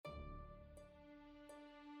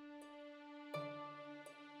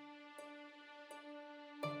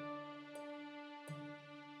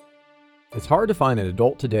It's hard to find an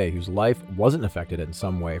adult today whose life wasn't affected in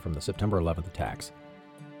some way from the September 11th attacks.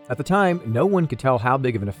 At the time, no one could tell how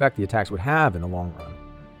big of an effect the attacks would have in the long run,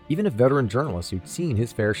 even if veteran journalists who'd seen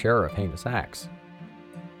his fair share of heinous acts.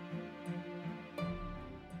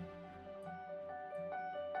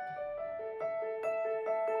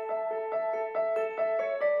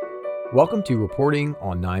 Welcome to Reporting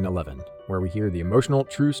on 9/11, where we hear the emotional,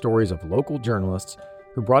 true stories of local journalists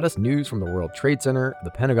who brought us news from the World Trade Center,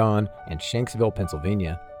 the Pentagon, and Shanksville,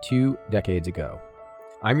 Pennsylvania, 2 decades ago.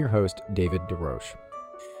 I'm your host, David DeRoche.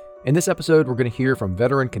 In this episode, we're going to hear from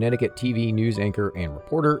veteran Connecticut TV news anchor and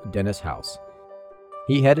reporter Dennis House.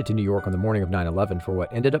 He headed to New York on the morning of 9/11 for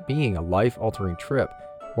what ended up being a life-altering trip,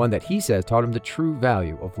 one that he says taught him the true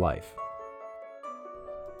value of life.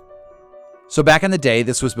 So back in the day,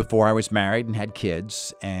 this was before I was married and had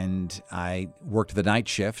kids, and I worked the night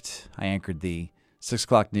shift. I anchored the 6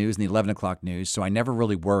 o'clock news and the 11 o'clock news, so I never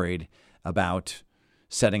really worried about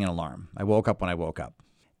setting an alarm. I woke up when I woke up.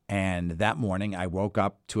 And that morning, I woke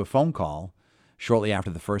up to a phone call shortly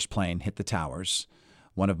after the first plane hit the towers.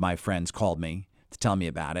 One of my friends called me to tell me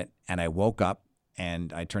about it, and I woke up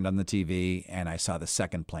and I turned on the TV and I saw the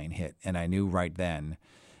second plane hit, and I knew right then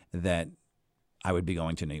that I would be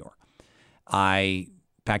going to New York. I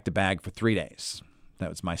packed a bag for 3 days.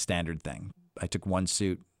 That was my standard thing. I took one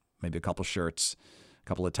suit, maybe a couple shirts, a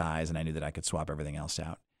couple of ties, and I knew that I could swap everything else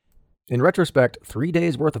out. In retrospect, 3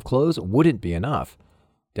 days worth of clothes wouldn't be enough.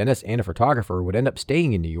 Dennis and a photographer would end up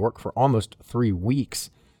staying in New York for almost 3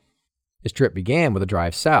 weeks. His trip began with a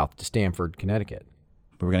drive south to Stamford, Connecticut.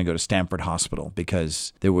 We were going to go to Stamford Hospital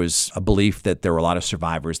because there was a belief that there were a lot of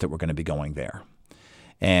survivors that were going to be going there.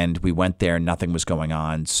 And we went there, nothing was going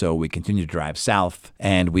on, so we continued to drive south,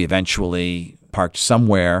 and we eventually parked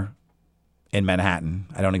somewhere in Manhattan.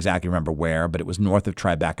 I don't exactly remember where, but it was north of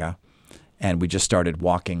Tribeca, and we just started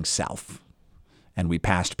walking south. And we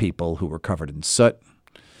passed people who were covered in soot,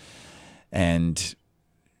 and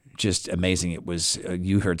just amazing. It was,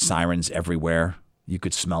 you heard sirens everywhere. You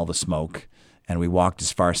could smell the smoke, and we walked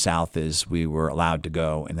as far south as we were allowed to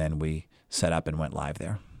go, and then we set up and went live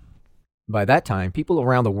there. By that time, people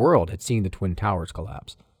around the world had seen the Twin Towers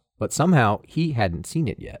collapse, but somehow he hadn't seen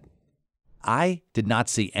it yet. I did not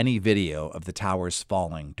see any video of the towers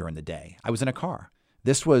falling during the day. I was in a car.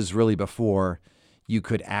 This was really before you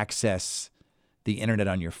could access the internet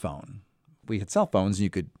on your phone. We had cell phones,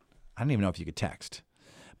 and I don't even know if you could text,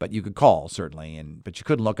 but you could call, certainly, but you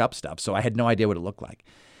couldn't look up stuff, so I had no idea what it looked like.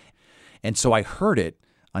 And so I heard it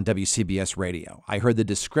on WCBS radio. I heard the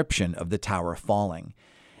description of the tower falling.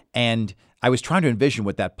 And I was trying to envision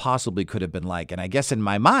what that possibly could have been like. And I guess in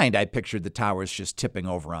my mind, I pictured the towers just tipping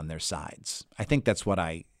over on their sides. I think that's what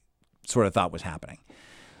I sort of thought was happening.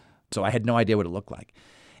 So I had no idea what it looked like.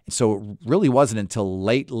 And so it really wasn't until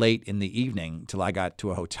late in the evening till I got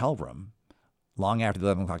to a hotel room, long after the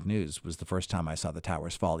 11 o'clock news, was the first time I saw the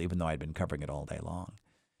towers fall, even though I'd been covering it all day long.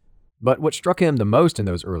 But what struck him the most in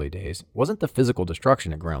those early days wasn't the physical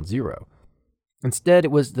destruction at Ground Zero. Instead, it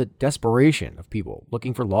was the desperation of people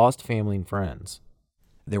looking for lost family and friends.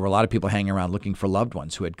 There were a lot of people hanging around looking for loved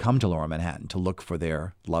ones who had come to Lower Manhattan to look for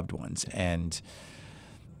their loved ones. And,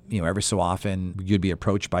 every so often you'd be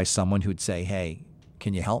approached by someone who'd say, "Hey,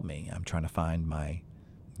 can you help me? I'm trying to find my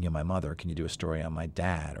mother. Can you do a story on my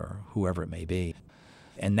dad?" or whoever it may be.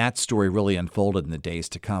 And that story really unfolded in the days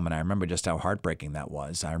to come. And I remember just how heartbreaking that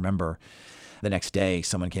was. I remember the next day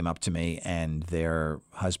someone came up to me and their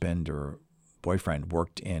husband or boyfriend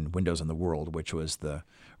worked in Windows on the World, which was the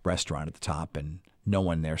restaurant at the top, and no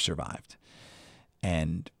one there survived.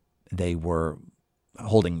 And they were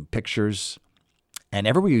holding pictures, and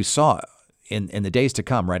everywhere you saw in the days to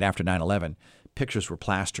come, right after 9/11, pictures were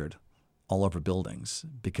plastered all over buildings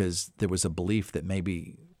because there was a belief that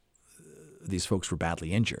maybe these folks were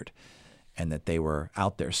badly injured and that they were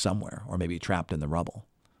out there somewhere or maybe trapped in the rubble.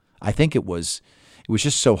 I think it was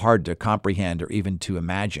just so hard to comprehend or even to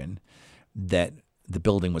imagine that the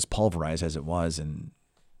building was pulverized as it was, and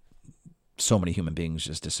so many human beings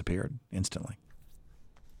just disappeared instantly.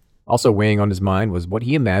 Also weighing on his mind was what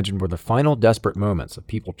he imagined were the final desperate moments of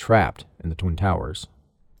people trapped in the Twin Towers.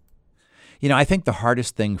 I think the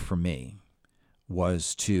hardest thing for me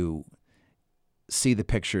was to see the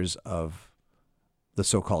pictures of the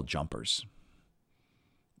so-called jumpers,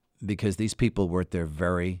 because these people were at their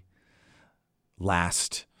very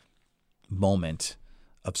last moment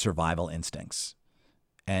of survival instincts,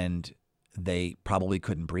 and they probably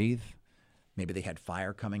couldn't breathe. Maybe they had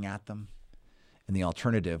fire coming at them, and the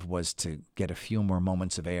alternative was to get a few more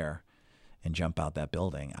moments of air and jump out that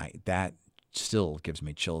building. That still gives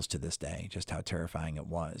me chills to this day, just how terrifying it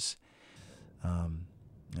was.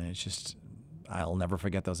 And it's just I'll never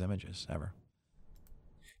forget those images, ever.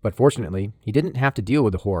 But fortunately, he didn't have to deal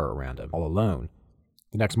with the horror around him all alone.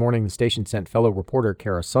 The next morning, the station sent fellow reporter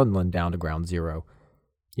Kara Sundlund down to Ground Zero.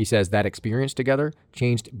 He says that experience together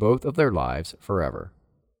changed both of their lives forever.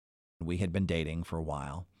 We had been dating for a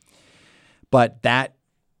while, but that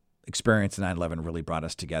experience in 9/11 really brought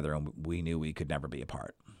us together, and we knew we could never be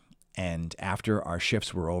apart. And after our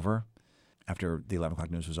shifts were over, after the 11 o'clock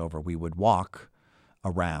news was over, we would walk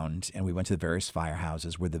around, and we went to the various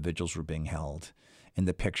firehouses where the vigils were being held, in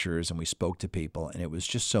the pictures, and we spoke to people, and it was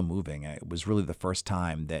just so moving. It was really the first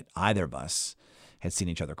time that either of us had seen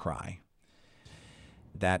each other cry.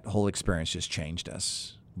 That whole experience just changed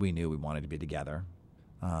us. We knew we wanted to be together.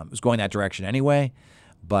 It was going that direction anyway,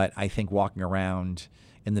 but I think walking around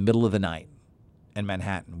in the middle of the night in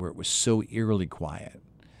Manhattan, where it was so eerily quiet,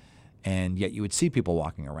 and yet you would see people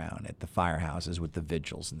walking around at the firehouses with the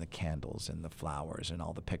vigils and the candles and the flowers and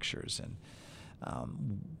all the pictures. And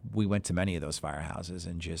we went to many of those firehouses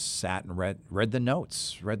and just sat and read the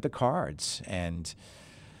notes, read the cards, and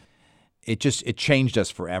it changed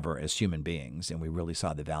us forever as human beings, and we really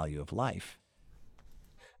saw the value of life.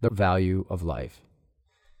 The value of life.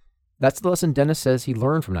 That's the lesson Dennis says he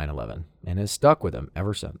learned from 9/11 and has stuck with him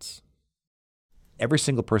ever since. Every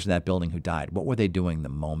single person in that building who died, what were they doing the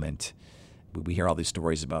moment? We hear all these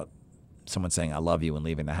stories about someone saying, "I love you," and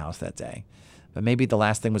leaving the house that day. But maybe the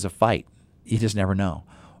last thing was a fight. You just never know.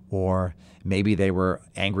 Or maybe they were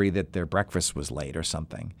angry that their breakfast was late or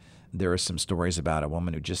something. There are some stories about a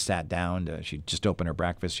woman who just sat down. She just opened her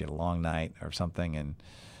breakfast. She had a long night or something, and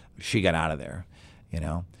she got out of there.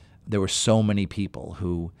 There were so many people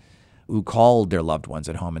who called their loved ones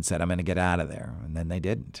at home and said, "I'm going to get out of there," and then they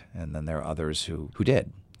didn't. And then there are others who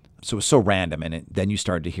did. So it was so random. And then you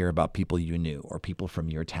started to hear about people you knew or people from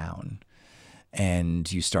your town,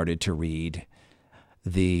 and you started to read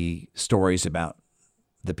the stories about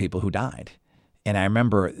the people who died. And I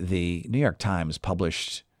remember the New York Times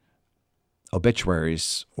published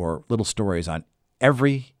obituaries or little stories on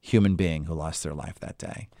every human being who lost their life that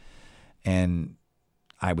day. And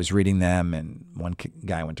I was reading them, and one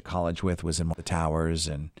guy I went to college with was in one of the towers,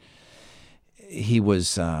 and he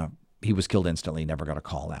was killed instantly, never got a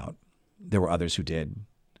call out. There were others who did,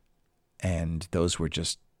 and those were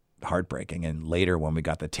just heartbreaking. And later, when we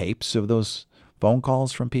got the tapes of those phone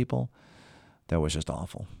calls from people, that was just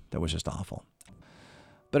awful.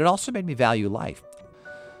 But it also made me value life,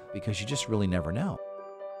 because you just really never know.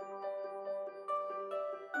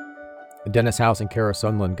 Dennis House and Kara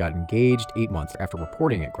Sundlund got engaged 8 months after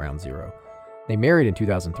reporting at Ground Zero. They married in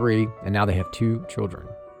 2003, and now they have 2 children.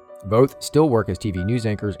 Both still work as TV news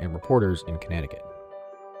anchors and reporters in Connecticut.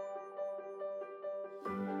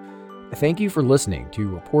 Thank you for listening to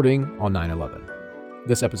Reporting on 9/11.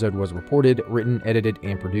 This episode was reported, written, edited,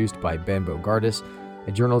 and produced by Ben Bogardus,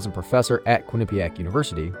 a journalism professor at Quinnipiac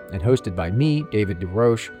University, and hosted by me, David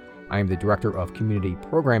DeRoche. I am the Director of Community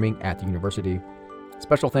Programming at the university.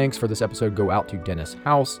 Special thanks for this episode go out to Dennis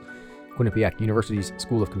House, Quinnipiac University's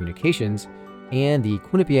School of Communications, and the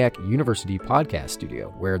Quinnipiac University Podcast Studio,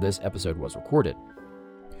 where this episode was recorded.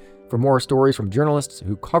 For more stories from journalists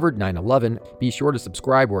who covered 9/11, be sure to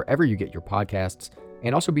subscribe wherever you get your podcasts,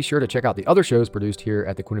 and also be sure to check out the other shows produced here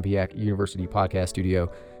at the Quinnipiac University Podcast Studio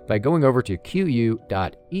by going over to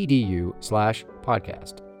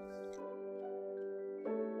qu.edu/podcast.